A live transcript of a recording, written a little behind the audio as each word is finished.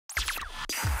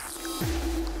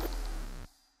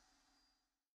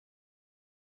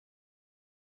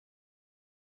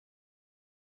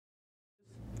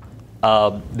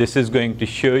This is going to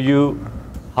show you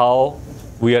how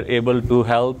we are able to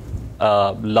help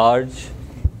large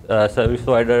service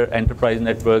provider enterprise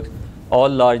networks, all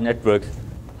large networks,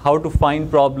 how to find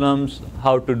problems,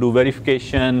 how to do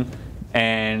verification,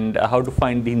 and how to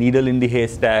find the needle in the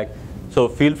haystack. So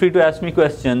feel free to ask me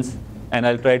questions, and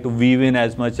I'll try to weave in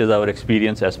as much as our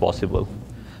experience as possible.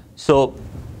 So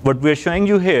what we're showing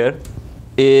you here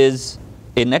is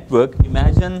a network.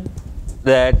 Imagine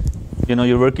that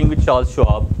you're working with Charles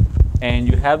Schwab, and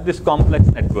you have this complex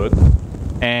network,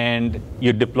 and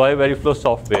you deploy Veriflow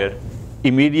software.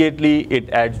 Immediately, it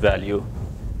adds value.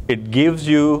 It gives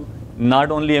you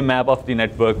not only a map of the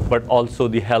network, but also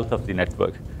the health of the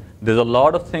network. There's a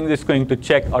lot of things it's going to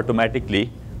check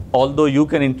automatically, although you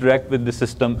can interact with the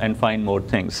system and find more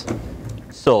things.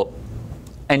 So,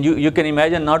 and you can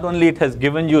imagine not only it has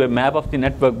given you a map of the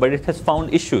network, but it has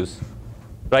found issues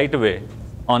right away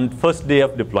on first day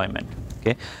of deployment.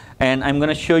 Okay? And I'm going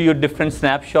to show you different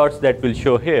snapshots that we'll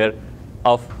show here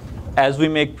of as we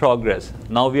make progress.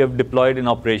 Now we have deployed in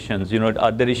operations.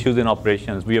 Are there issues in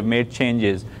operations? We have made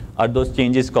changes. Are those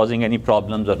changes causing any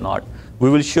problems or not? We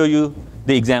will show you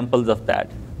the examples of that.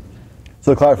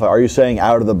 So to clarify, are you saying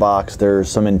out of the box there's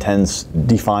some intents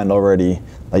defined already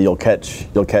that you'll catch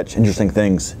interesting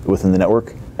things within the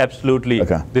network? Absolutely.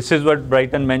 Okay. This is what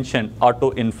Brighton mentioned,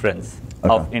 auto inference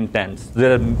of intents.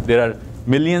 There are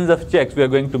millions of checks we are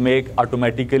going to make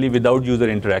automatically without user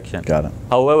interaction. Got it.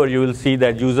 However, you will see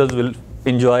that users will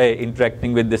enjoy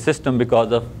interacting with the system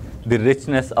because of the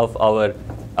richness of our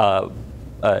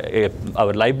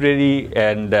library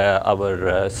and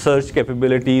our search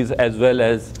capabilities, as well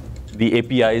as the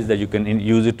APIs that you can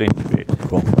use it to integrate.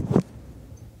 Cool.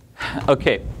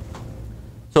 Okay.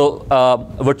 So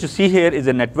what you see here is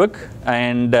a network,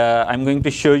 and I'm going to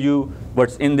show you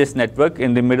what's in this network.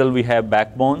 In the middle, we have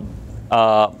backbone.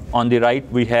 On the right,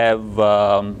 we have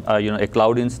a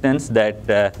cloud instance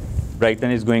that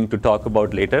Brighton is going to talk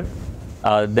about later.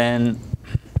 Then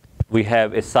we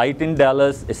have a site in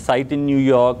Dallas, a site in New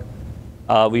York.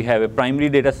 We have a primary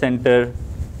data center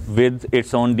with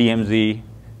its own DMZ.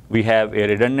 We have a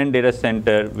redundant data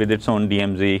center with its own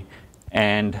DMZ.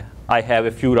 And I have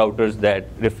a few routers that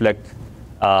reflect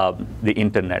the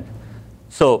internet.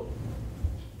 So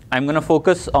I'm going to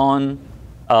focus on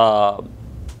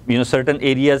certain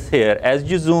areas here. As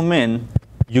you zoom in,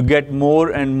 you get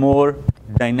more and more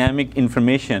dynamic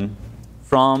information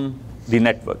from the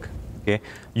network. Okay?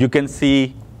 You can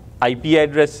see IP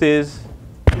addresses,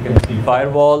 you can see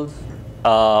firewalls,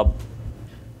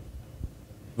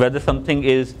 whether something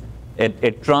is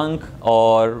a trunk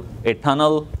or a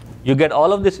tunnel. You get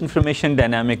all of this information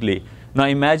dynamically. Now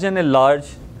imagine a large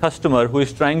customer who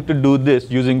is trying to do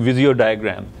this using Visio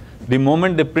diagram. The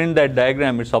moment they print that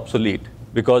diagram, it's obsolete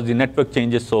because the network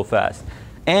changes so fast.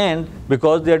 And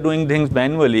because they're doing things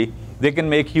manually, they can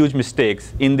make huge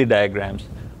mistakes in the diagrams.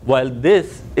 While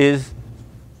this is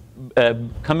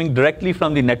coming directly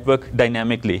from the network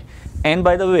dynamically. And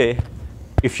by the way,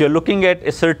 if you're looking at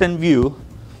a certain view,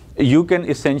 you can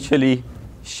essentially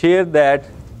share that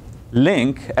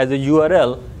link as a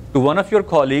URL to one of your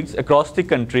colleagues across the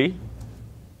country,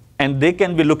 and they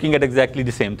can be looking at exactly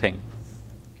the same thing.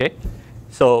 Okay?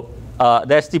 So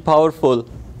that's the powerful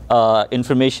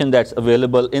information that's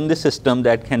available in the system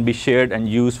that can be shared and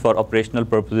used for operational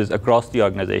purposes across the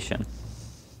organization.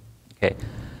 Okay.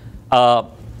 So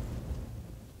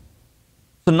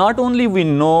not only we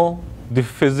know the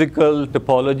physical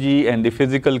topology and the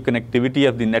physical connectivity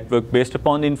of the network based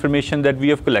upon the information that we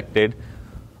have collected,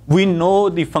 we know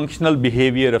the functional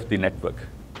behavior of the network.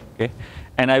 Okay?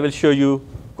 And I will show you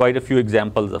quite a few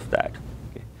examples of that.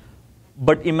 Okay?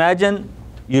 But imagine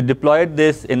you deployed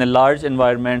this in a large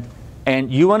environment,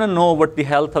 and you want to know what the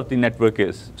health of the network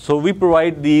is. So we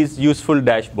provide these useful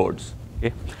dashboards.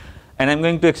 Okay? And I'm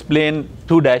going to explain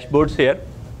two dashboards here.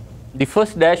 The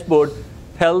first dashboard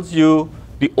tells you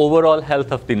the overall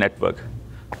health of the network.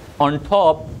 On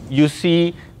top, you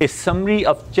see a summary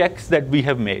of checks that we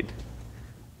have made.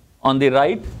 On the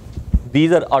right,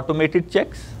 these are automated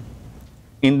checks.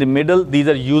 In the middle, these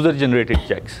are user-generated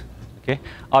checks. Okay?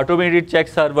 Automated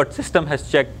checks are what system has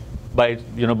checked by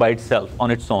itself, on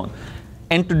its own.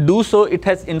 And to do so, it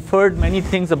has inferred many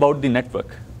things about the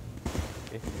network.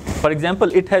 Okay? For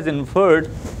example, it has inferred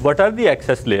what are the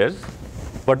access layers,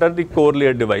 what are the core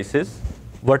layer devices,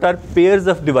 what are pairs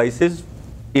of devices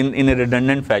in a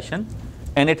redundant fashion,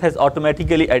 and it has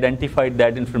automatically identified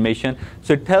that information.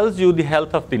 So it tells you the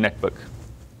health of the network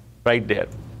right there.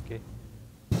 Okay.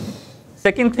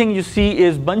 Second thing you see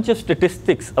is a bunch of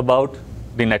statistics about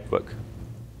the network.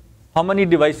 How many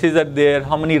devices are there?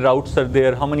 How many routes are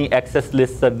there? How many access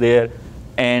lists are there?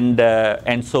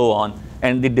 and so on.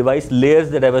 And the device layers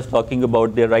that I was talking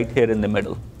about, they're right here in the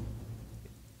middle.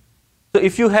 So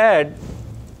if you had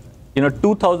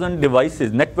 2,000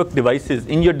 devices, network devices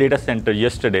in your data center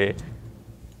yesterday,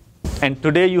 and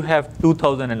today you have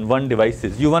 2,001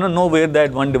 devices, you want to know where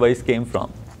that one device came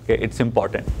from. Okay, it's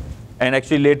important. And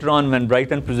actually later on when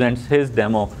Brighton presents his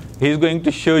demo, he's going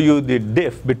to show you the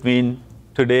diff between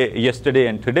yesterday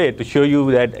and today to show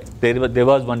you that there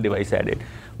was one device added.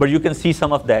 But you can see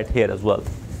some of that here as well.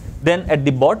 Then at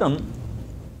the bottom,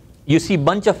 you see a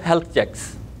bunch of health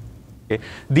checks. Okay.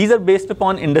 These are based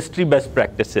upon industry best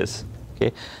practices.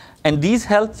 Okay. And these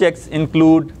health checks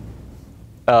include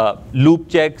loop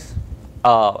checks,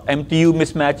 MTU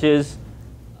mismatches,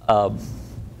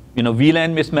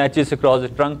 VLAN mismatches across the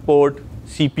trunk port,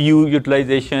 CPU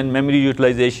utilization, memory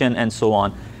utilization, and so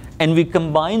on. And we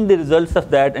combine the results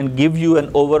of that and give you an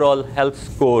overall health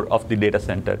score of the data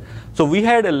center. So we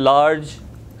had a large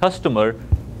customer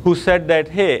who said that,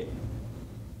 hey,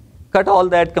 cut all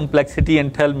that complexity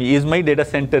and tell me, is my data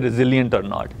center resilient or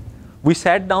not? We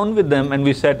sat down with them and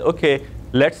we said, OK,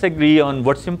 let's agree on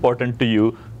what's important to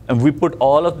you. And we put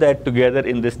all of that together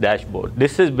in this dashboard.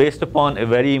 This is based upon a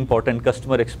very important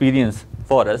customer experience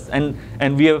for us. And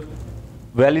we have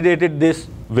validated this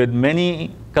with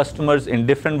many customers in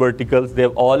different verticals.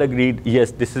 They've all agreed,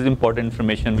 yes, this is important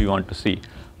information we want to see.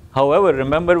 However,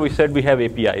 remember we said we have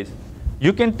APIs.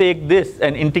 You can take this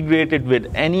and integrate it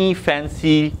with any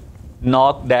fancy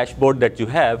NOC dashboard that you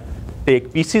have,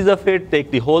 take pieces of it,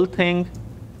 take the whole thing,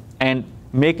 and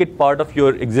make it part of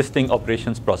your existing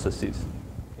operations processes.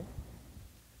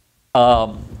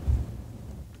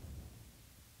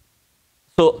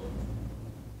 So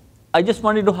I just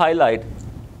wanted to highlight,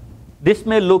 this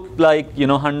may look like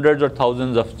hundreds or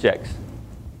thousands of checks.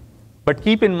 But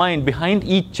keep in mind, behind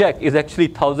each check is actually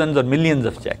thousands or millions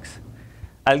of checks.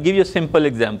 I'll give you a simple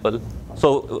example.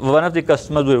 So one of the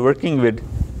customers we're working with,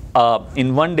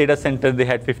 in one data center, they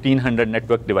had 1,500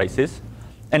 network devices,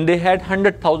 and they had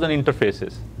 100,000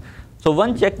 interfaces. So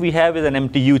one check we have is an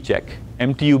MTU check,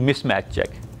 MTU mismatch check.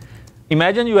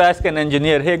 Imagine you ask an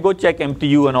engineer, hey, go check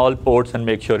MTU on all ports and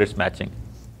make sure it's matching.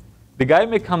 The guy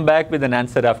may come back with an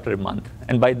answer after a month,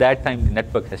 and by that time, the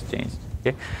network has changed.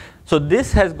 Okay? So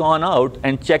this has gone out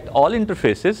and checked all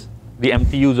interfaces, the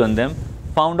MTUs on them,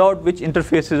 found out which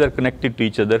interfaces are connected to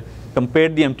each other,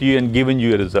 compared the MTU and given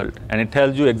you a result. And it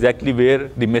tells you exactly where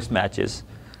the mismatch is.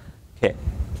 Okay.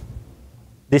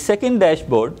 The second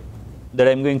dashboard that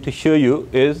I'm going to show you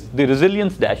is the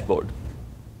resilience dashboard.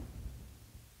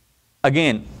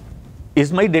 Again,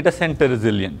 is my data center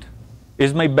resilient?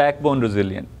 Is my backbone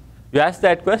resilient? You ask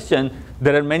that question,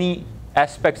 there are many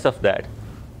aspects of that.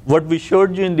 What we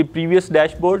showed you in the previous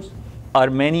dashboards are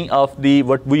many of the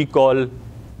what we call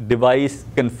device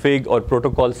config or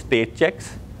protocol state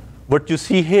checks. What you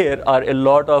see here are a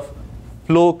lot of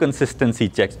flow consistency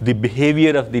checks, the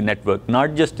behavior of the network,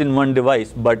 not just in one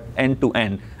device, but end to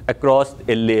end, across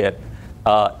a layer,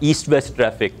 east-west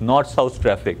traffic, north-south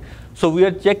traffic. So we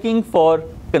are checking for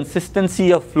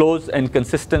consistency of flows and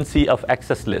consistency of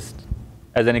access lists,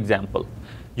 as an example.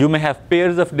 You may have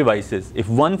pairs of devices. If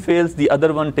one fails, the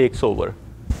other one takes over.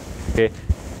 Okay.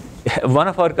 One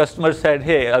of our customers said,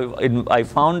 hey, I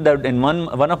found that in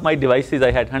one of my devices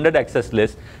I had 100 access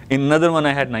lists, in another one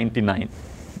I had 99.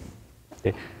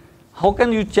 Okay. How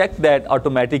can you check that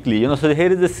automatically? So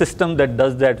here is a system that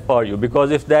does that for you,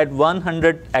 because if that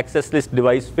 100 access list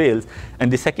device fails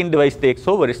and the second device takes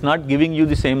over, it's not giving you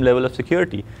the same level of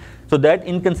security. So that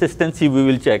inconsistency we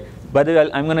will check. By the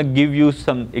way, I'm going to give you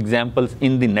some examples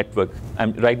in the network.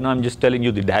 Right now I'm just telling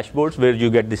you the dashboards where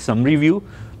you get the summary view,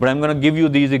 but I'm going to give you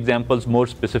these examples more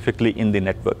specifically in the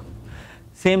network.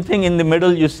 Same thing in the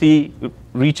middle, you see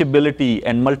reachability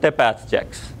and multipath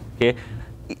checks. Okay.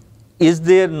 Is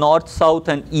there north-south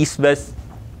and east-west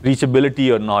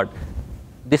reachability or not?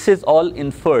 This is all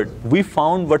inferred. We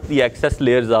found what the access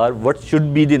layers are, what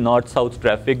should be the north-south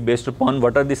traffic based upon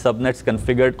what are the subnets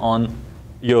configured on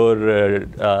your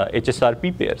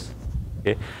HSRP pairs.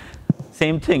 Okay.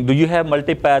 Same thing, do you have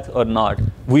multipath or not?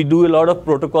 We do a lot of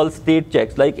protocol state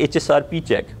checks like HSRP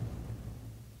check.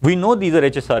 We know these are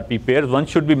HSRP pairs, one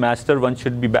should be master, one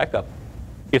should be backup.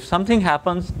 If something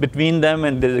happens between them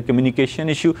and there's a communication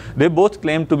issue, they both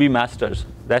claim to be masters.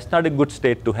 That's not a good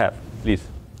state to have, please.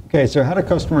 Okay, so how do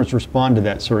customers respond to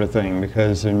that sort of thing?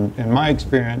 Because in my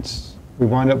experience, we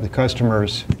wind up with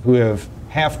customers who have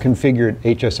half configured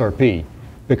HSRP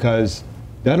because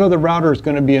that other router is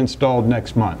going to be installed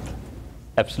next month.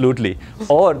 Absolutely.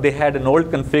 Or they had an old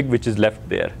config which is left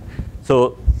there.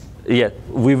 So yeah,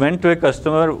 we went to a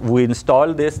customer, we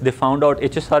installed this, they found out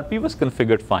HSRP was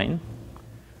configured fine.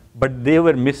 but they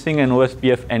were missing an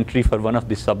OSPF entry for one of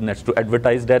the subnets to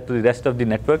advertise that to the rest of the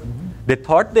network. They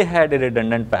thought they had a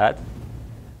redundant path.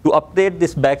 To update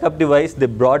this backup device, they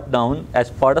brought down,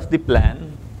 as part of the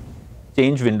plan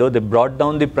change window, they brought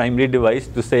down the primary device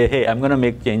to say, hey, I'm going to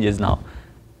make changes now.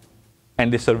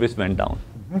 And the service went down.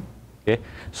 Okay?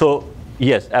 So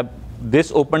yes,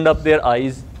 this opened up their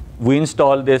eyes. We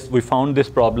installed this. We found this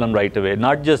problem right away.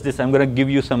 Not just this, I'm going to give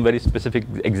you some very specific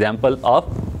example of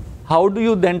how do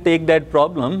you then take that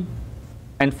problem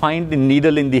and find the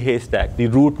needle in the haystack, the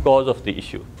root cause of the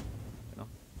issue.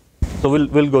 So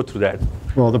we'll go through that.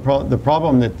 Well, the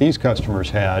problem that these customers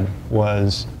had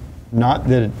was not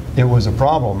that it was a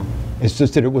problem, it's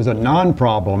just that it was a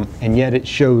non-problem, and yet it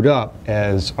showed up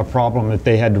as a problem that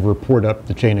they had to report up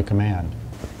the chain of command.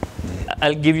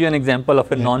 I'll give you an example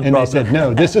of a non-problem. And they said,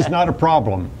 no, this is not a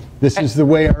problem. This is the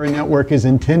way our network is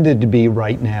intended to be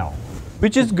right now.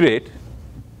 Which is great.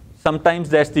 Sometimes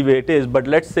that's the way it is, but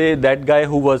let's say that guy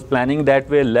who was planning that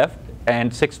way left,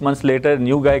 and 6 months later, a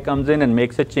new guy comes in and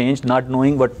makes a change, not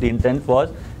knowing what the intent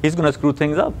was, he's going to screw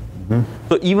things up.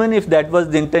 So even if that was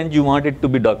the intent, you want it to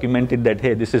be documented that,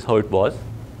 hey, this is how it was,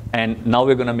 and now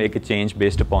we're going to make a change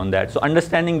based upon that. So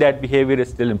understanding that behavior is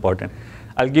still important.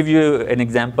 I'll give you an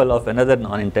example of another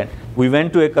non-intent. We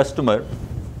went to a customer,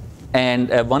 and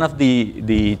one of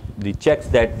the checks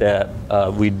that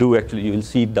we do, actually, you will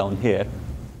see it down here,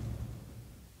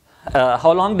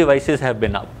 how long devices have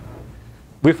been up.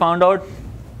 We found out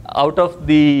of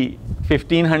the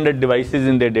 1,500 devices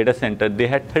in their data center, they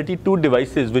had 32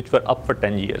 devices which were up for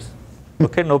 10 years.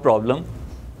 Okay, no problem.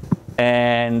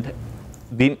 And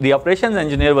the operations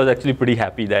engineer was actually pretty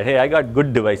happy that, hey, I got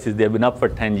good devices. They've been up for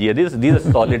 10 years. These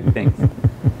are solid things.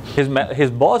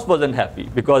 His boss wasn't happy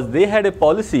because they had a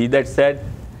policy that said,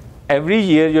 every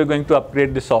year you're going to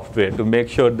upgrade the software to make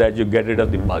sure that you get rid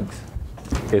of the bugs.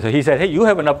 Okay, so he said, hey, you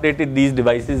haven't updated these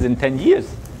devices in 10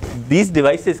 years. These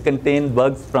devices contain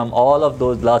bugs from all of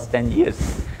those last 10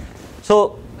 years.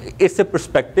 So it's a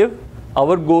perspective.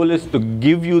 Our goal is to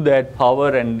give you that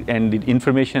power and the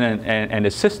information and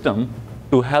a system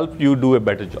to help you do a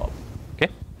better job.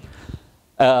 Okay.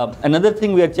 Another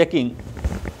thing we are checking,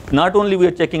 not only we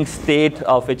are checking state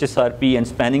of HSRP and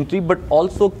spanning tree, but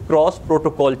also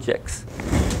cross-protocol checks.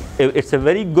 It's a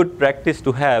very good practice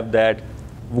to have that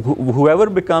whoever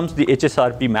becomes the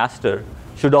HSRP master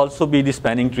should also be the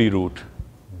spanning tree root.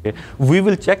 Okay. We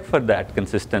will check for that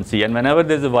consistency, and whenever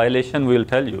there's a violation, we'll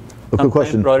tell you. A quick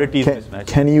question. Priorities mismatch.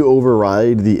 Can you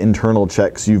override the internal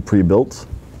checks you've pre-built?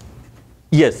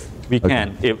 Yes, we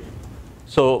can.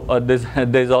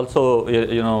 There's also,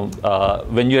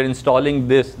 when you're installing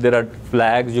this, there are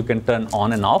flags you can turn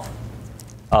on and off.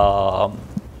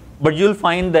 But you'll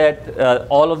find that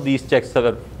all of these checks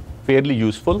are fairly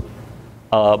useful.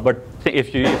 But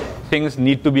if things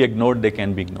need to be ignored, they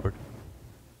can be ignored.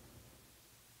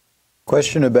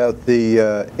 Question about the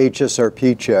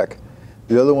HSRP check.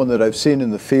 The other one that I've seen in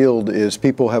the field is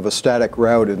people have a static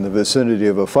route in the vicinity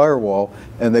of a firewall,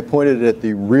 and they point it at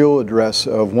the real address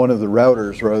of one of the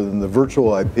routers rather than the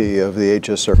virtual IP of the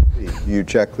HSRP. Do you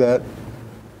check that?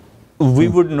 We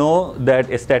would know that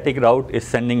a static route is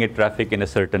sending a traffic in a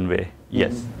certain way,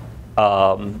 yes.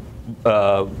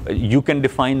 You can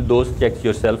define those checks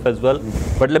yourself as well.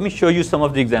 But let me show you some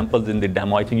of the examples in the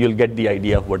demo. I think you'll get the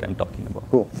idea of what I'm talking about.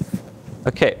 Cool.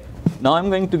 Okay, now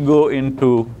I'm going to go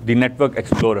into the Network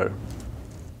Explorer.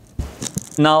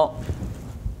 Now,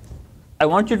 I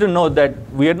want you to know that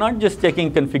we are not just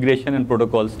checking configuration and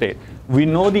protocol state. We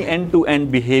know the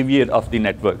end-to-end behavior of the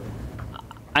network.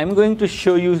 I'm going to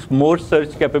show you more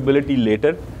search capability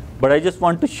later, but I just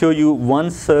want to show you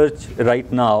one search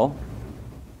right now,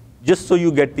 just so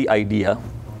you get the idea.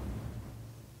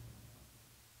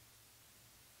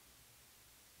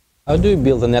 How do you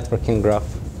build a networking graph?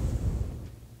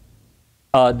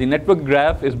 The network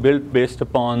graph is built based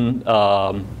upon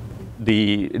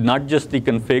not just the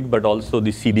config, but also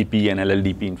the CDP and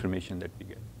LLDP information that we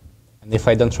get. And if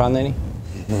I don't run any?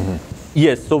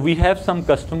 Yes, so we have some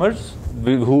customers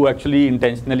who actually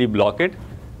intentionally block it.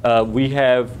 We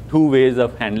have two ways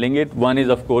of handling it. One is,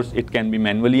 of course, it can be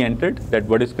manually entered, that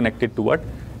what is connected to what.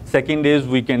 Second is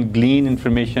we can glean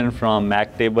information from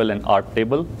MAC table and ARP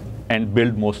table and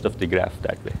build most of the graph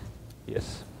that way.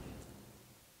 Yes.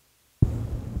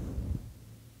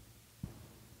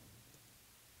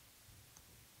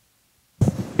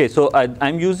 Okay, so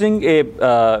I'm using a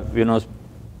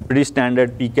pretty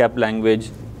standard PCAP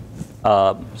language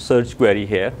search query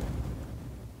here,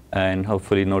 and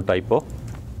hopefully no typo.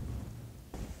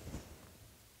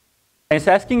 And it's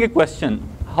asking a question: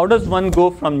 how does one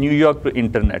go from New York to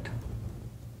internet?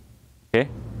 Okay,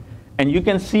 And you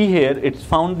can see here, it's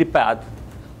found the path.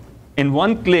 In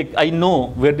one click, I know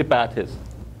where the path is.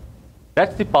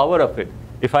 That's the power of it.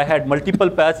 If I had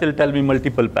multiple paths, it'll tell me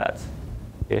multiple paths.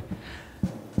 Okay?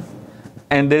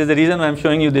 And there is a reason why I'm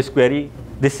showing you this query.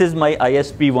 This is my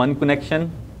ISP1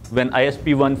 connection. When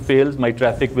ISP1 fails, my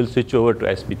traffic will switch over to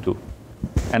ISP2.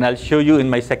 And I'll show you in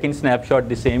my second snapshot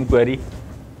the same query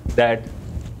that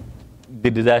the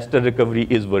disaster recovery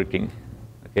is working.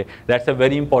 Okay? That's a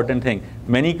very important thing.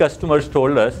 Many customers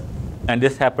told us, and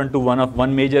this happened to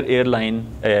one major airline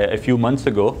a few months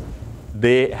ago.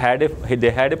 They had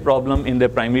a problem in their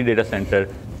primary data center.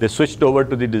 They switched over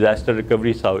to the disaster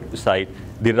recovery site.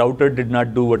 The router did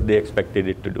not do what they expected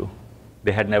it to do.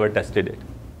 They had never tested it.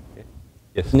 Okay.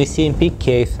 Yes. In the CMP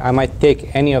case, I might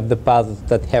take any of the paths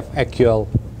that have actual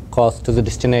cost to the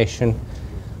destination.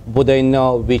 Would I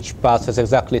know which path is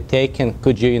exactly taken?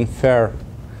 Could you infer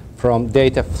from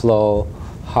data flow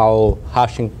how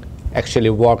hashing actually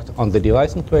worked on the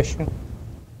device in question?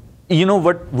 You know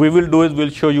what we will do is we'll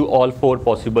show you all 4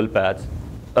 possible paths.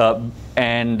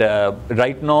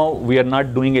 Right now, we are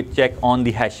not doing a check on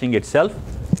the hashing itself.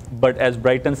 But as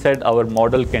Brighton said, our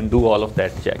model can do all of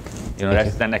that check. You know,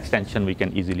 that's an extension we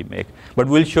can easily make. But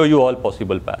we'll show you all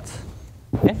possible paths.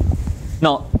 Okay?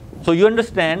 Now, so you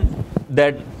understand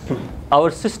that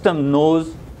our system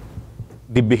knows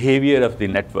the behavior of the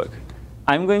network.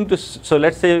 So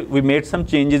let's say we made some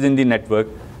changes in the network.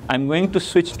 I'm going to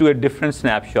switch to a different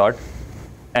snapshot,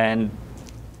 and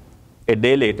a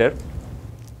day later,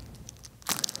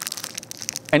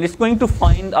 and it's going to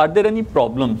find, are there any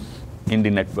problems in the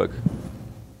network?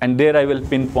 And there I will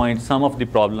pinpoint some of the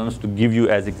problems to give you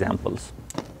as examples.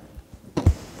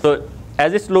 So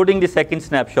as it's loading the second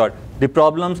snapshot, the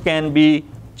problems can be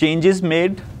changes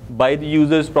made by the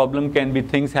users. Problem can be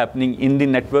things happening in the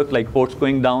network, like ports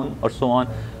going down or so on.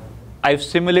 I've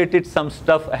simulated some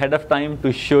stuff ahead of time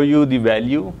to show you the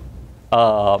value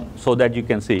so that you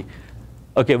can see.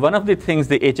 OK, one of the things,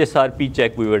 the HSRP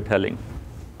check we were telling.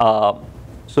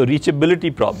 So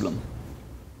reachability problem.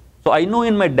 So I know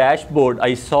in my dashboard,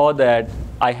 I saw that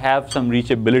I have some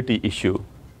reachability issue.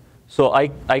 So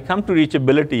I come to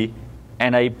reachability,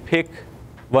 and I pick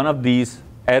one of these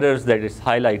errors that it's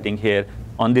highlighting here.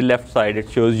 On the left side, it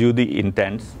shows you the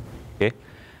intents. Okay?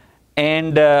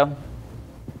 And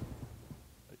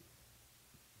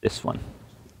this one.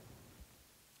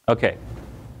 OK.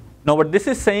 Now, what this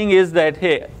is saying is that,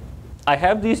 hey, I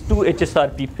have these 2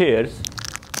 HSRP pairs.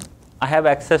 I have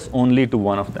access only to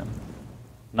one of them,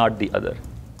 not the other.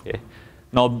 Okay?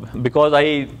 Now, because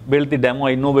I built the demo,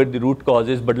 I know where the root cause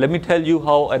is. But let me tell you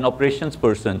how an operations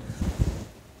person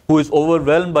who is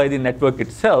overwhelmed by the network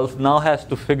itself now has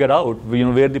to figure out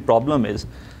where the problem is.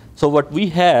 So what we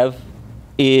have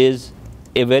is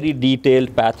a very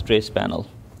detailed path trace panel.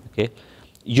 Okay?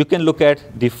 You can look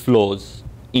at the flows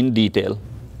in detail.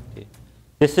 Okay?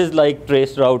 This is like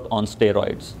trace route on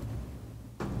steroids.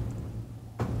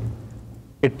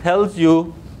 It tells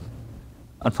you,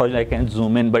 unfortunately I can't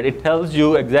zoom in, but it tells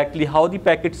you exactly how the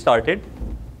packet started,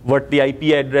 what the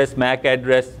IP address, MAC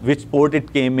address, which port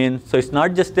it came in. So it's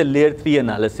not just a layer 3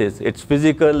 analysis. It's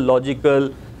physical,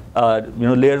 logical,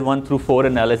 layer 1 through 4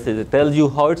 analysis. It tells you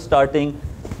how it's starting,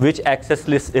 which access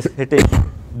list is hitting,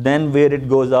 then where it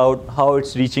goes out, how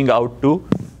it's reaching out to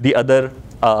the other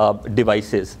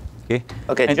devices.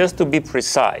 Okay, and just to be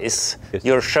precise, yes,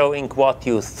 you're showing what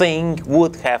you think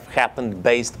would have happened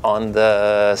based on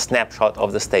the snapshot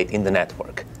of the state in the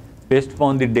network. Based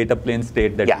upon the data plane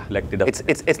state that you collected up.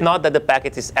 It's not that the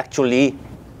packet is actually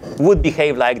would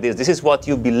behave like this. This is what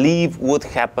you believe would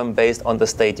happen based on the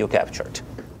state you captured.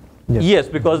 Yes,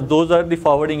 because those are the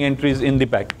forwarding entries in the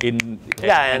packet.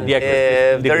 And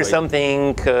there is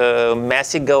something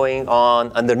messy going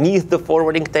on underneath the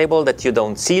forwarding table that you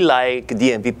don't see, like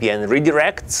DMVPN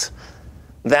redirects,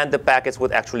 then the packets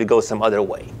would actually go some other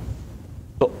way.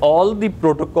 So all the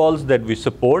protocols that we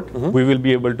support, we will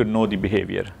be able to know the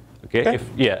behavior. Okay?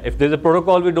 If there's a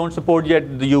protocol we don't support yet,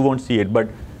 you won't see it. But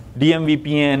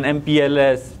DMVPN,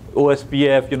 MPLS,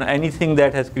 OSPF, anything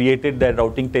that has created that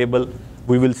routing table,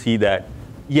 we will see that.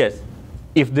 Yes,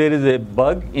 if there is a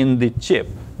bug in the chip,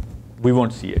 we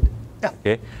won't see it.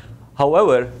 Okay?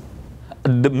 However,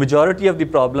 the majority of the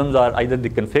problems are either the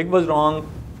config was wrong,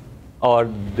 or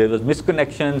there was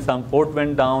misconnection, some port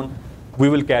went down. We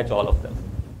will catch all of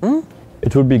them.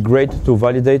 It would be great to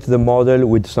validate the model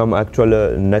with some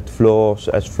actual net flows,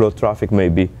 as flow traffic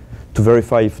maybe, to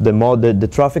verify if the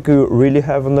traffic you really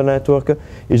have on the network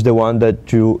is the one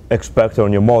that you expect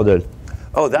on your model.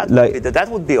 Oh, that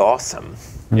would be awesome.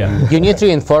 Yeah. You need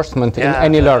reinforcement in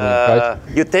any learning, right?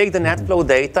 You take the NetFlow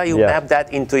data, you map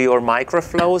that into your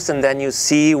microflows, and then you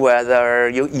see whether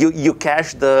you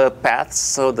cache the paths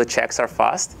so the checks are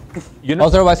fast.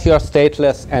 Otherwise, you are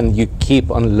stateless and you keep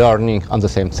on learning on the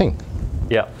same thing.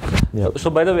 Yeah. So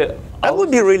by the way, that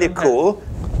would be really cool.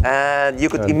 And you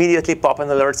could immediately pop an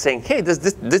alert saying, hey, this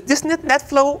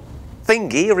NetFlow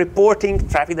thingy reporting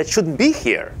traffic that shouldn't be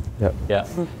here. Yeah.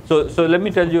 So let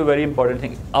me tell you a very important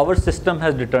thing. Our system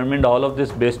has determined all of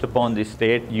this based upon the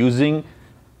state using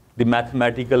the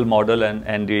mathematical model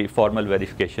and the formal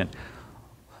verification.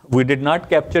 We did not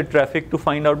capture traffic to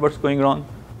find out what's going wrong.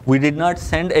 We did not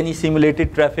send any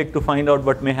simulated traffic to find out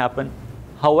what may happen.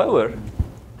 However,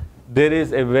 there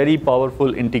is a very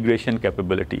powerful integration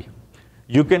capability.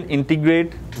 You can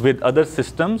integrate with other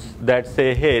systems that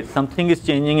say, hey, something is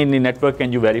changing in the network,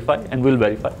 and you verify, and we'll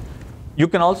verify. You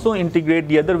can also integrate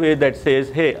the other way that says,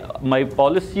 hey, my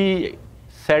policy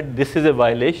said this is a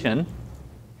violation.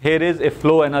 Here is a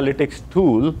flow analytics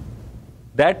tool.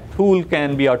 That tool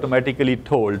can be automatically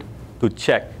told to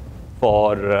check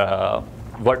for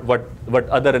what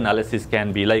other analysis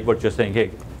can be, like what you're saying,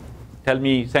 hey, tell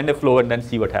me, send a flow and then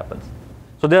see what happens.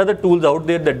 So there are other tools out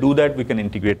there that do that. We can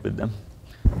integrate with them.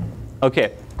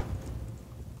 Okay.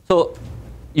 So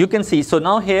you can see, so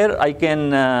now here I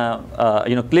can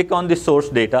click on the source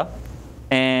data,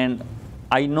 and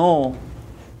I know,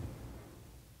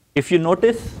 if you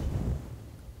notice,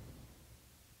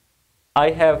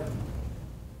 I have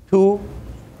 2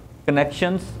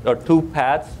 connections or 2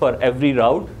 paths for every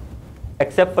route,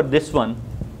 except for this one,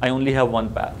 I only have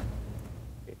 1 path.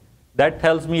 Okay. That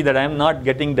tells me that I'm not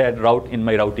getting that route in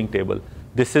my routing table.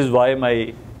 This is why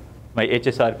my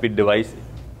HSRP device,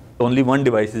 only one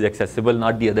device is accessible,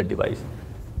 not the other device.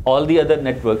 All the other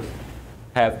networks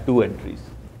have 2 entries.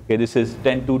 Okay, this is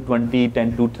 10 to 20,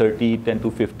 10 to 30, 10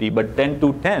 to 50, but 10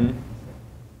 to 10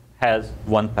 has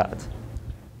 1 path.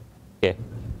 Okay.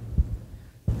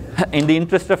 In the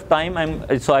interest of time,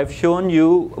 so I've shown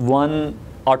you one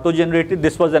auto-generated.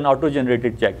 This was an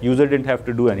auto-generated check. User didn't have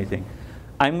to do anything.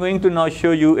 I'm going to now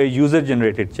show you a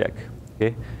user-generated check,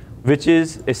 okay, which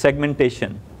is a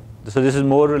segmentation. So this is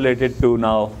more related to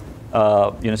now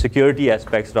security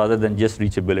aspects rather than just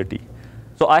reachability.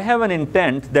 So I have an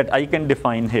intent that I can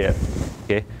define here,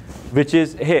 okay, which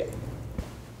is, hey,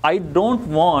 I don't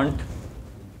want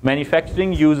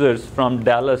manufacturing users from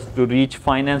Dallas to reach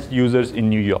finance users in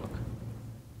New York.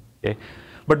 Okay?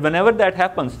 But whenever that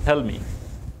happens, tell me.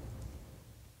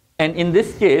 And in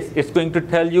this case, it's going to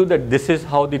tell you that this is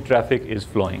how the traffic is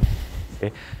flowing.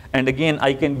 Okay? And again,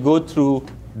 I can go through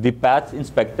the path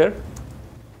inspector,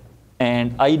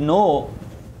 and I know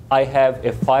I have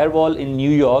a firewall in New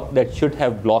York that should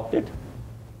have blocked it.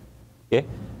 Okay?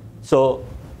 So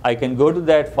I can go to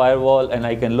that firewall and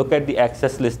I can look at the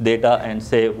access list data and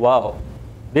say, wow,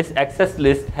 this access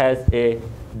list has a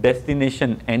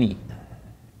destination any.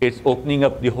 It's opening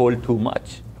up the hole too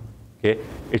much. Okay?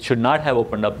 It should not have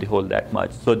opened up the hole that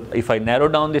much. So if I narrow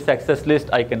down this access list,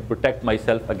 I can protect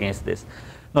myself against this.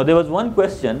 Now, there was one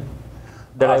question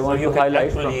that I want to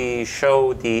highlight. So you can actually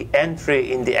show the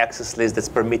entry in the access list that's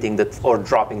permitting or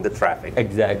dropping the traffic.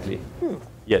 Exactly.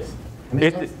 Yes. I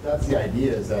mean, that's the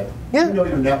idea, is that you know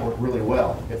your network really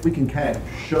well. If we can kind of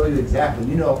show you exactly,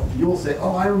 you'll say,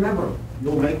 oh, I remember.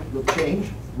 You'll change,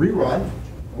 rerun, and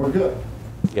we're good.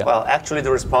 Yeah. Well, actually,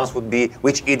 the response would be,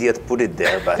 which idiot put it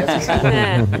there? But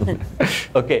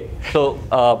okay, so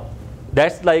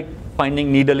that's like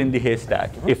finding needle in the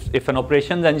haystack. If an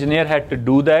operations engineer had to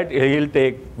do that, he'll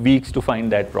take weeks to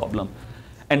find that problem.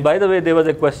 And by the way, there was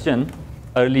a question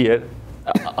earlier.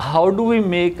 How do we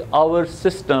make our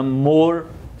system more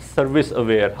service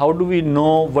aware? How do we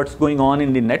know what's going on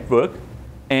in the network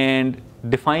and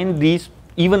define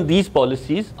even these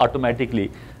policies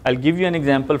automatically? I'll give you an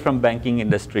example from banking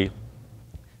industry.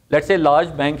 Let's say a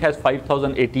large bank has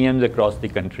 5,000 ATMs across the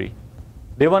country.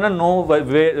 They want to know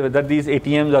whether these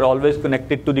ATMs are always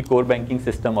connected to the core banking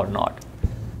system or not.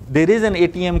 There is an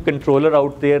ATM controller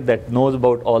out there that knows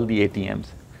about all the ATMs.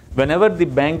 Whenever the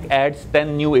bank adds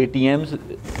 10 new ATMs,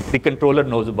 the controller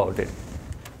knows about it.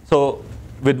 So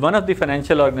with one of the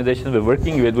financial organizations we're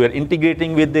working with, we're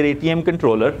integrating with their ATM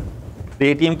controller.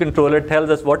 The ATM controller tells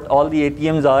us what all the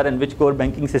ATMs are and which core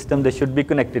banking system they should be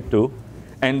connected to.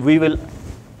 And we will,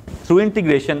 through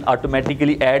integration,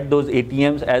 automatically add those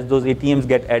ATMs as those ATMs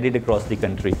get added across the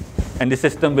country. And the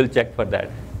system will check for that.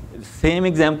 Same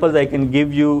examples I can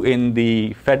give you in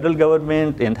the federal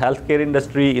government, in healthcare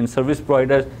industry, in service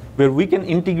providers, where we can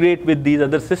integrate with these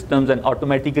other systems and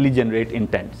automatically generate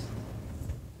intents.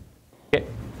 Okay.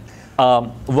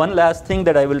 One last thing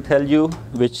that I will tell you,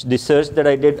 which the search that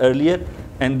I did earlier,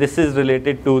 And this is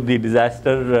related to the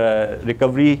disaster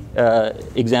recovery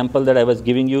example that I was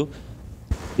giving you.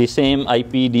 The same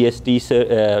IP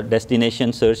DST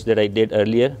destination search that I did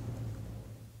earlier.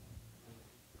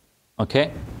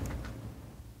 Okay.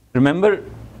 Remember,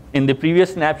 in the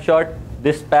previous snapshot,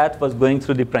 this path was going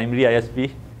through the primary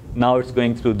ISP. Now it's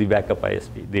going through the backup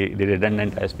ISP, the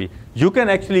redundant ISP. You can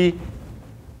actually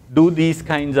do these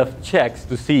kinds of checks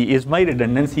to see, is my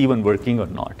redundancy even working or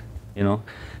not? You know,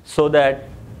 so that,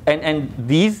 and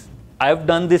these, I've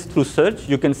done this through search.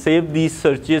 You can save these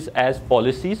searches as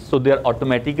policies, so they're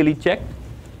automatically checked.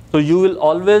 So you will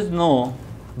always know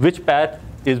which path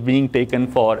is being taken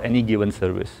for any given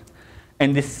service.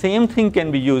 And the same thing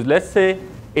can be used. Let's say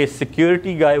a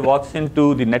security guy walks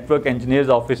into the network engineer's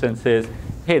office and says,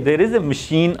 hey, there is a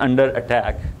machine under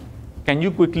attack. Can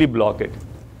you quickly block it?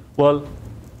 Well,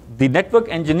 the network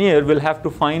engineer will have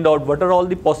to find out what are all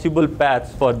the possible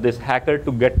paths for this hacker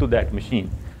to get to that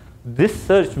machine. This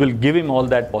search will give him all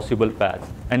that possible paths.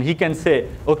 And he can say,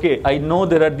 OK, I know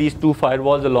there are these 2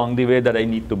 firewalls along the way that I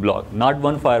need to block. Not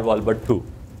 1 firewall, but 2.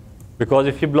 Because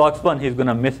if he blocks 1, he's going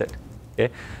to miss it.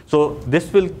 Okay? So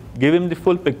this will give him the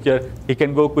full picture. He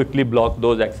can go quickly block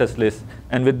those access lists.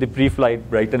 And with the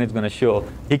pre-flight Brighton is going to show,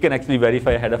 he can actually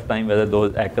verify ahead of time whether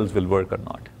those ACLs will work or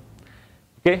not.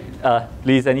 Okay,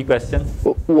 please, any questions?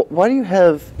 Why do you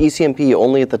have ECMP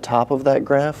only at the top of that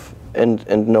graph and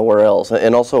nowhere else?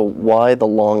 And also, why the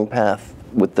long path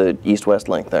with the east-west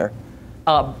link there?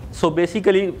 So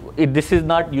basically, this is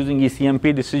not using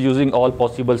ECMP. This is using all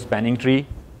possible spanning tree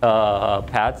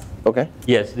paths. Okay.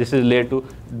 Yes, this is layer 2.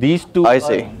 These two I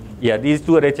see. Yeah, these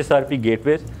two are HSRP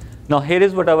gateways. Now here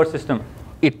is what our system,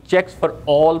 it checks for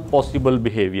all possible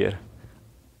behavior,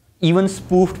 even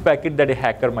spoofed packet that a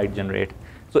hacker might generate.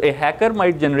 So a hacker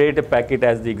might generate a packet,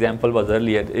 as the example was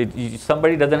earlier.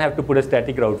 Somebody doesn't have to put a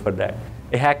static route for that.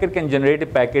 A hacker can generate a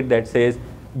packet that says,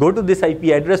 go to this IP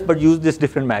address, but use this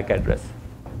different MAC address.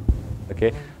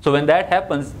 Okay? So when that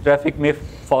happens, traffic may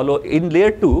follow, in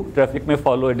layer 2, traffic may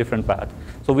follow a different path.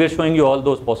 So we're showing you all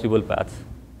those possible paths.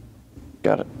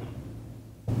 Got it.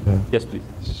 Yes, please.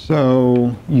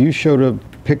 So you showed a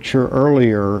picture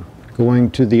earlier going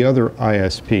to the other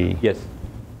ISP. Yes.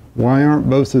 Why aren't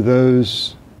both of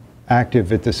those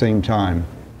active at the same time?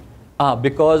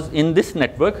 Because in this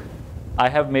network, I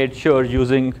have made sure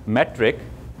using metric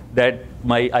that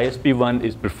my ISP1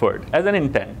 is preferred as an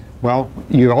intent. Well,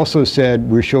 you also said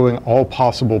we're showing all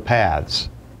possible paths.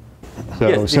 So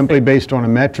Yes, simply based on a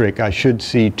metric, I should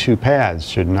see 2 paths,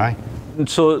 shouldn't I?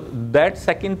 So that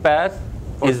second path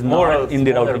is not in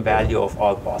the routing value of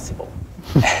all possible.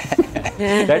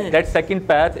 that second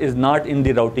path is not in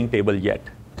the routing table yet,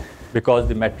 because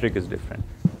the metric is different.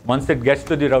 Once it gets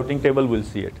to the routing table, we'll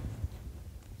see it.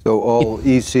 So all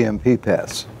ECMP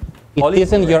paths. It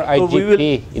isn't your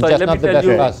IGP, it's just not the best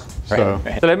path. So,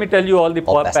 So let me tell you all the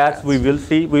All best paths paths. we will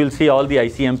see. We will see all the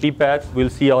ICMP paths. We'll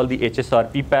see all the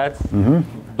HSRP paths.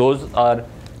 Those are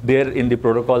there in the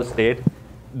protocol state.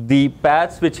 The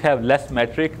paths which have less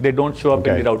metric, they don't show up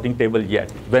in Okay. the routing table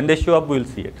yet. When they show up, we'll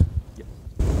see it.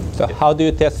 So how do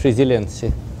you test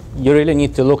resiliency? You really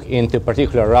need to look into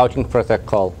particular routing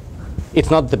protocol. It's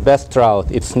not the best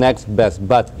route, it's next best,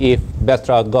 but if best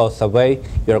route goes away,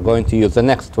 you're going to use the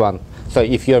next one. So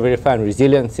if you're verifying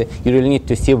resiliency, you really need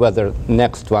to see whether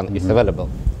next one is available.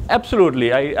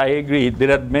 Absolutely, I agree.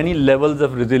 There are many levels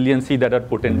of resiliency that are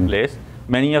put in place.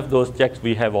 Many of those checks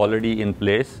we have already in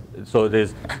place. So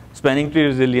there's spanning tree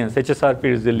resilience, HSRP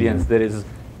resilience, there is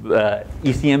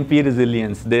ECMP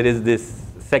resilience, there is this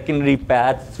secondary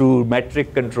path through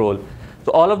metric control.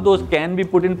 So all of those can be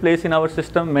put in place in our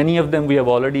system. Many of them we have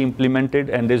already implemented,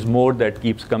 and there's more that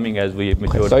keeps coming as we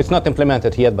mature. So it's not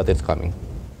implemented yet, but it's coming.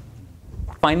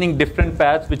 Finding different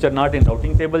paths which are not in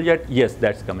routing table yet, yes,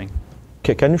 that's coming.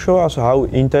 Okay, can you show us how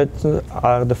intents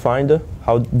are defined?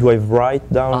 How do I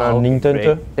write down an Okay, intent?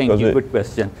 great. Thank you, good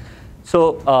question.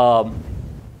 So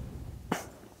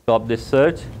stop this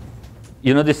search.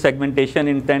 You know this segmentation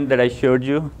intent that I showed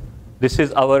you? This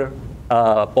is our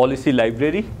policy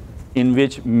library in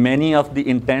which many of the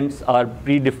intents are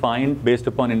predefined based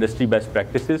upon industry best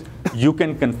practices. You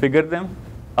can configure them.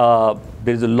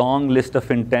 There's a long list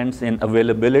of intents in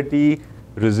availability,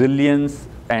 resilience,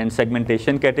 and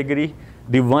segmentation category.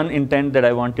 The one intent that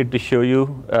I wanted to show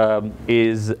you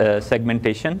is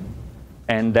segmentation,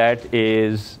 and that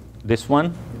is this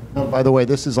one. No, by the way,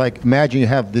 this is like, imagine you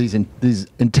have these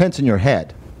intents in your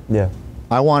head. Yeah.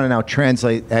 I want to now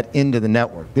translate that into the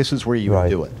network. This is where you would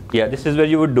do it. Yeah, this is where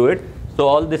you would do it. So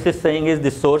all this is saying is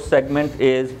the source segment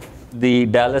is the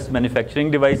Dallas manufacturing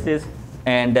devices,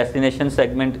 and destination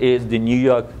segment is the New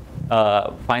York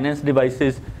finance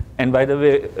devices, And by the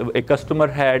way, a customer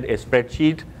had a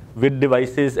spreadsheet with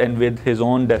devices and with his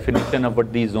own definition of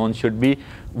what these zones should be.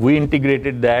 We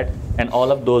integrated that, and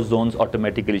all of those zones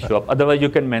automatically show up. Otherwise, you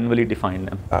can manually define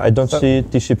them. I don't see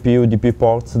TCP UDP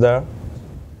ports there.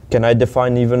 Can I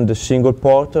define even the single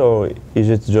port, or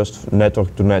is it just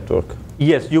network to network?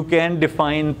 Yes, you can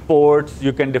define ports,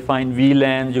 you can define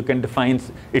VLANs, you can define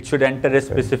it should enter a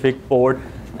specific port.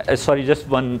 Sorry, just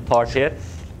one thought here.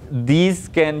 These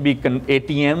can be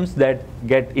ATMs that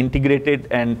get integrated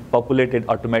and populated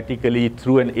automatically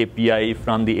through an API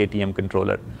from the ATM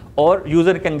controller. Or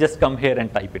user can just come here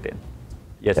and type it in.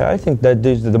 Yes. Yeah, I think that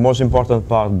is the most important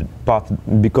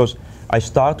part because I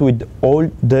start with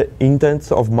all the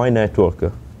intents of my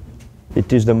network.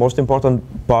 It is the most important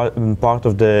part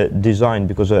of the design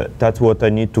because that's what I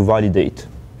need to validate.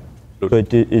 So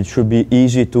it should be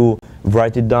easy to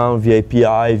write it down via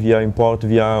API, via import,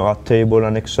 via a table,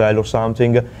 an Excel or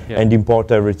something, and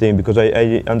import everything. Because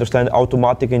I understand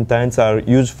automatic intents are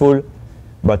useful,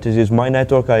 but this is my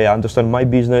network, I understand my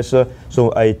business,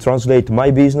 so I translate my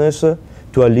business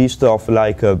to a list of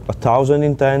like 1,000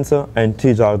 intents, and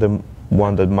these are the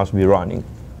ones that must be running.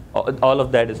 All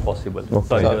of that is possible. Okay.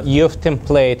 Sorry, So you've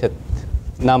templated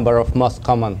number of most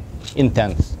common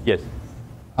intents. yes.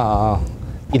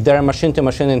 Is there a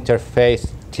machine-to-machine interface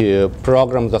to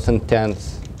program those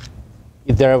intents?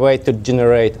 Is there a way to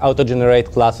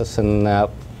auto-generate classes in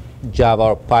Java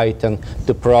or Python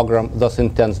to program those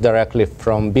intents directly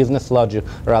from business logic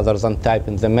rather than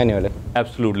typing them manually?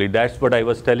 Absolutely. That's what I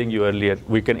was telling you earlier.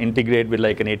 We can integrate with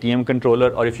like an ATM controller,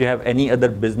 or if you have any other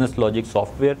business logic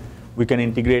software, we can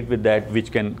integrate with that,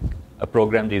 which can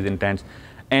program these intents.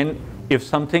 And if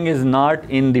something is not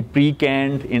in the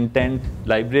pre-canned intent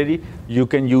library, you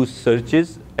can use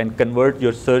searches and convert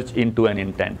your search into an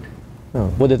intent.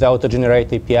 Would it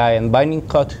auto-generate API and binding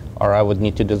code, or I would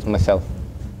need to do this myself?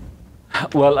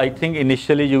 Well, I think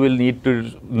initially you will need to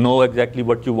know exactly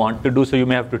what you want to do, so you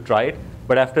may have to try it.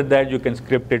 But after that, you can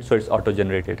script it so it's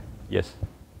auto-generated. Yes.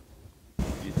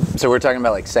 So we're talking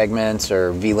about like segments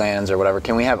or VLANs or whatever.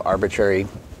 Can we have arbitrary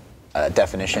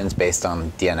definitions based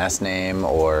on DNS name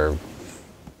or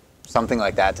something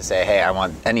like that to say, hey, I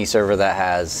want any server that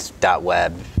has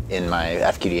 .web in my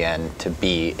FQDN to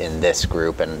be in this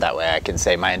group, and that way I can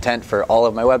say my intent for all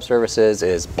of my web services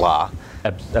is blah.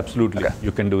 Absolutely, Okay.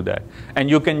 You can do that. And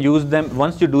you can use them,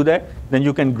 once you do that, then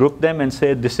you can group them and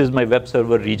say, this is my web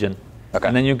server region. Okay.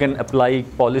 And then you can apply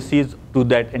policies to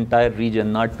that entire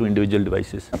region, not to individual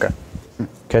devices. Okay.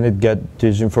 Can it get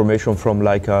this information from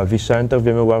like a vCenter,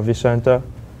 VMware vCenter?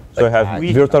 So I have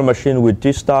virtual machine with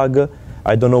this tag.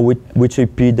 I don't know which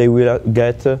IP they will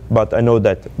get, but I know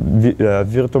that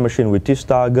virtual machine with this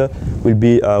tag will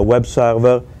be a web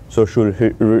server, so should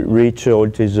reach all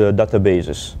these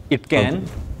databases. It can.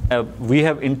 We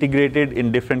have integrated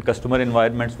in different customer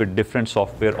environments with different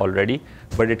software already,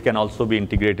 but it can also be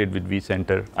integrated with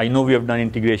vCenter. I know we have done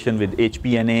integration with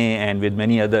HPNA and with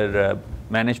many other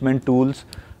management tools.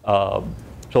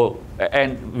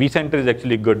 And vCenter is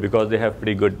actually good because they have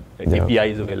pretty good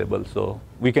APIs available, so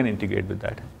we can integrate with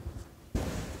that.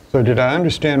 So did I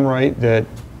understand right that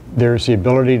there's the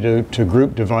ability to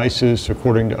group devices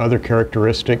according to other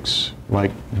characteristics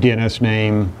like DNS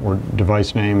name or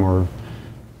device name or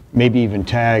maybe even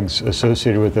tags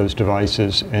associated with those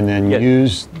devices, and then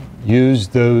use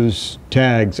those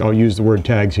tags, I'll use the word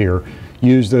tags here,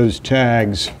 use those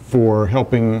tags for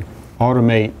helping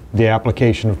automate the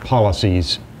application of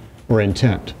policies or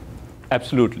intent?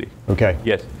 Absolutely. Okay.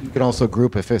 Yes. You can also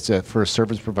group, if it's for a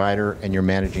service provider and you're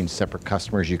managing separate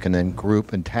customers, you can then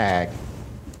group and tag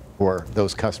for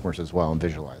those customers as well and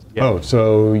visualize it. Yeah. Oh,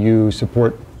 so you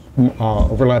support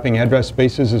overlapping address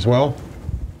spaces as well?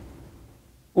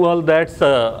 Well, that's,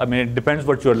 I mean, it depends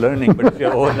what you're learning, but if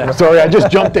you're overlapping. Sorry, I just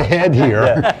jumped ahead here.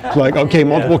 It's like, okay,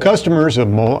 multiple customers,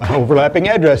 overlapping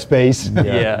address space.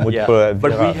 Yeah. But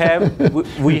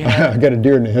we have. I got a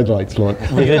deer in the headlights look.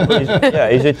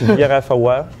 Is it VRF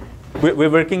aware? We're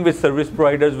working with service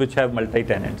providers which have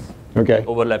multi-tenants. Okay.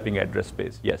 Overlapping address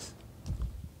space, yes.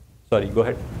 Sorry, go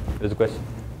ahead. There's a question.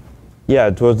 Yeah,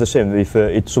 it was the same, if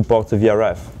it supports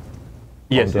VRF.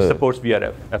 Yes, it supports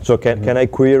VRF. Absolutely. So can I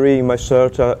query in my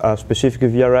search a specific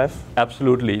VRF?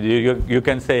 Absolutely. You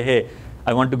can say, hey,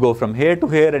 I want to go from here to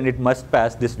here, and it must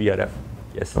pass this VRF.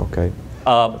 Yes. Okay.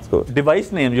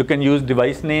 Device names, you can use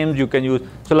device names. You can use,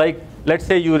 so like, let's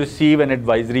say you receive an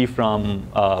advisory from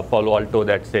Palo Alto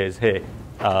that says, hey,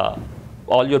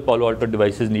 all your Palo Alto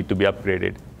devices need to be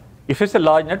upgraded. If it's a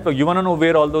large network, you want to know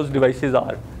where all those devices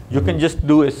are. You can just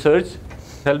do a search.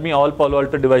 Tell me all Palo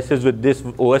Alto devices with this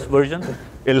OS version.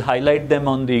 It'll highlight them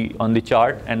on the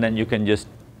chart, and then you can just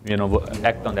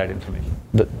act on that information.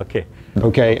 Okay.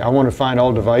 Okay, I want to find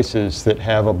all devices that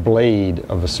have a blade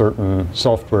of a certain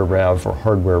software rev or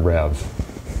hardware rev.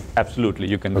 Absolutely,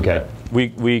 you can do that.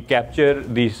 We capture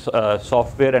the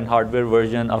software and hardware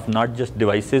version of not just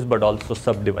devices, but also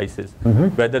sub-devices.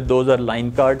 Whether those are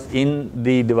line cards in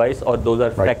the device or those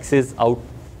are faxes out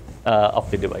of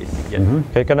the device. Yes.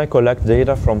 Okay, can I collect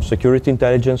data from security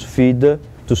intelligence feed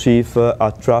to see if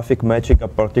a traffic matching a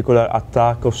particular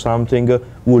attack or something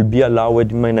will be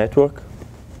allowed in my network?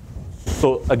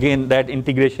 So again, that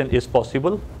integration is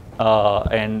possible.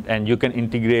 And you can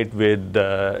integrate with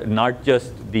not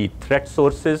just the threat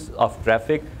sources of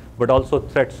traffic, but also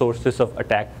threat sources of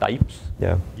attack types.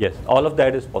 Yeah. Yes, all of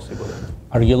that is possible.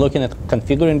 Are you looking at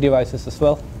configuring devices as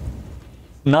well?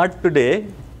 Not today,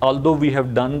 although we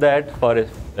have done that for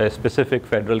a specific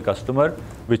federal customer,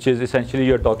 which is essentially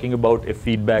you're talking about a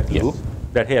feedback loop.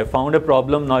 That, hey, I found a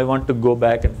problem, now I want to go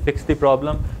back and fix the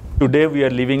problem. Today we are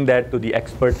leaving that to the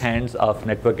expert hands of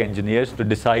network engineers to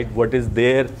decide what is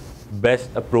their best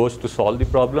approach to solve the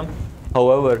problem.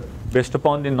 However, based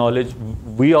upon the knowledge,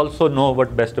 we also know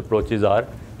what best approaches are.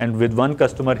 And with one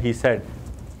customer, he said,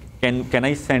 can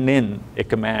I send in a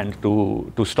command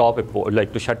to stop a port,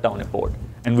 like to shut down a port?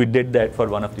 And we did that for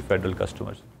one of the federal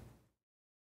customers.